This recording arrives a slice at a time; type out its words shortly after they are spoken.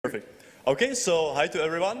Okay, so hi to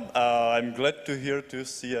everyone. I'm glad to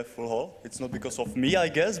see a full hall. It's not because of me, I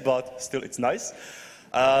guess, but still it's nice.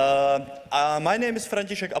 My name is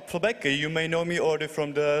František Apfelbeck. You may know me already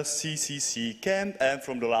from the CCC camp and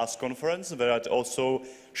from the last conference, where I had also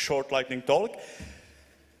short lightning talk.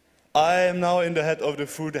 I am now in the head of the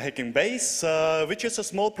food hacking base, which is a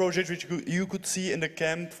small project which you could see in the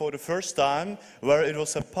camp for the first time, where it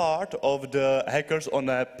was a part of the Hackers on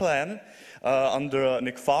a Plan under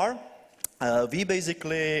Nick Farr. We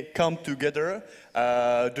basically come together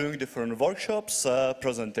doing different workshops,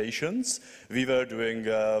 presentations. We were doing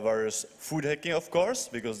various food hacking, of course,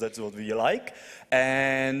 because that's what we like.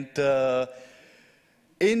 And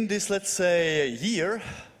in this, let's say, year,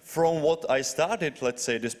 from what I started, let's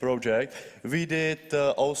say, this project, we did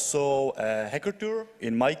also a hacker tour,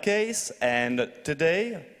 in my case, and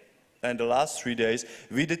today, and the last 3 days,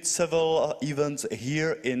 we did several events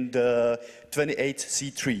here in the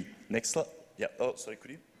 28C3. Next slide. Yeah, oh, sorry,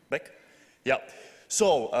 could you? Back? Yeah.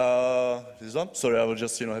 So, this one, sorry, I will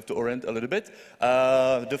just, have to orient a little bit.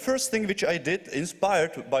 The first thing which I did,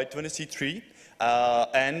 inspired by 20C3,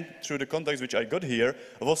 and through the contacts which I got here,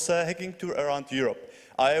 was a hacking tour around Europe.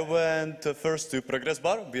 I went first to Progress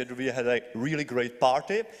Bar. We had a really great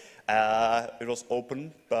party. It was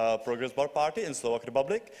open Progress Bar party in Slovak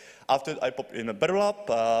Republic. After I popped in a Better Lab,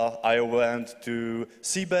 I went to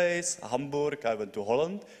Seabase, Hamburg, I went to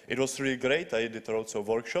Holland. It was really great. I did lots of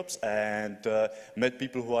workshops and met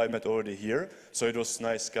people who I met already here. So it was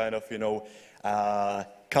nice kind of,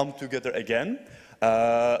 come together again.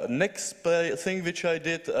 Next thing which I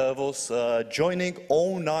did was joining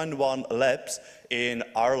 091 Labs in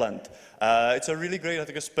Ireland. It's a really great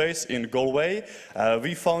hacker space in Galway.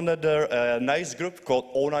 We founded there a nice group called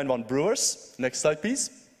 091 Brewers. Next slide,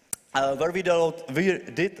 please. Where we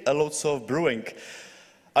did a lot of brewing.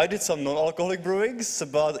 I did some non-alcoholic brewings,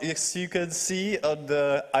 but as you can see on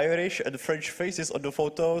the Irish and French faces on the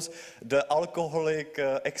photos, the alcoholic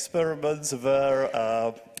experiments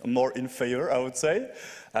were more in favor, I would say.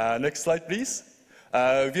 Next slide, please.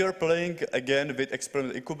 We are playing again with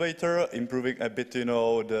Experiment Incubator, improving a bit,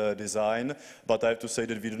 the design, but I have to say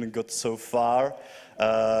that we didn't get so far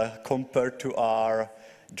compared to our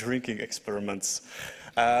drinking experiments.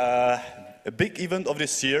 A big event of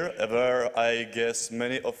this year, where I guess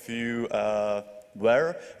many of you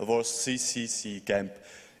were, was CCC Camp.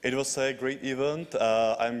 It was a great event.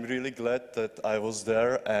 I'm really glad that I was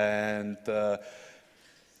there, and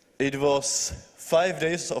it was 5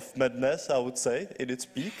 days of madness, I would say, in its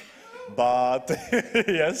peak. But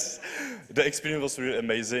yes, the experience was really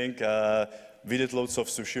amazing. We did lots of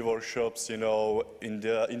sushi workshops, in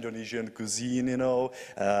the Indonesian cuisine,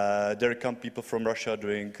 There come people from Russia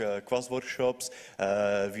doing quest workshops.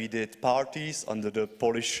 We did parties under the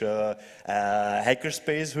Polish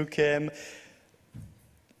hackerspace who came.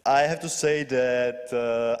 I have to say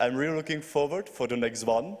that I'm really looking forward for the next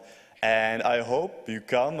one. And I hope you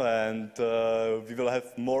come and we will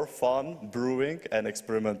have more fun brewing and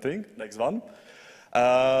experimenting. Next one.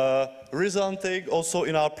 Resulting also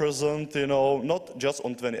in our present, not just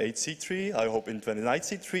on 28C3, I hope in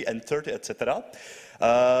 29C3 and 30, etc.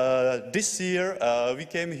 This year we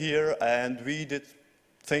came here and we did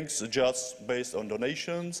things just based on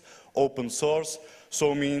donations, open source.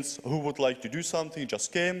 So means who would like to do something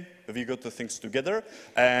just came, we got the things together,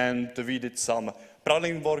 and we did some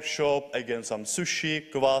praline workshop, again some sushi,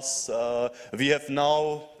 kvass. We have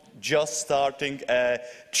now just starting a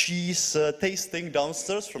cheese tasting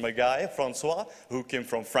downstairs from a guy, Francois, who came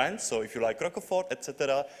from France. So if you like Roquefort,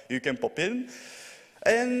 etc., you can pop in.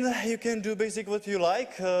 And you can do basically what you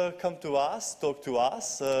like. Come to us, talk to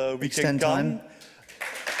us. We Extend can come. time.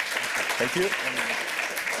 Thank you.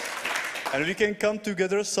 And we can come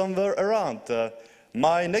together somewhere around.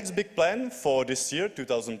 My next big plan for this year,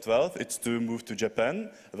 2012, is to move to Japan,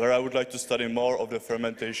 where I would like to study more of the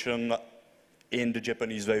fermentation in the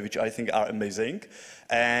Japanese way, which I think are amazing.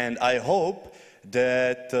 And I hope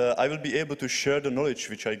that I will be able to share the knowledge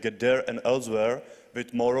which I get there and elsewhere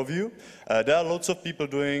with more of you. There are lots of people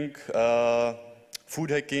doing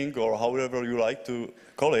food hacking, or however you like to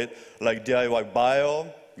call it, like DIY Bio,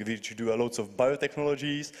 which do lots of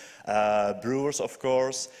biotechnologies, brewers, of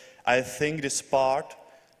course. I think this part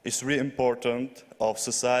is really important of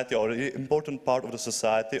society, or an important part of the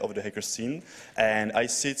society of the hacker scene, and I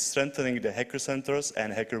see it strengthening the hacker centers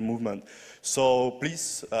and hacker movement. So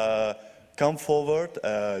please come forward,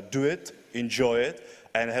 do it, enjoy it,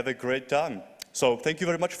 and have a great time. So thank you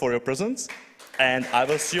very much for your presence, and I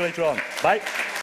will see you later on. Bye.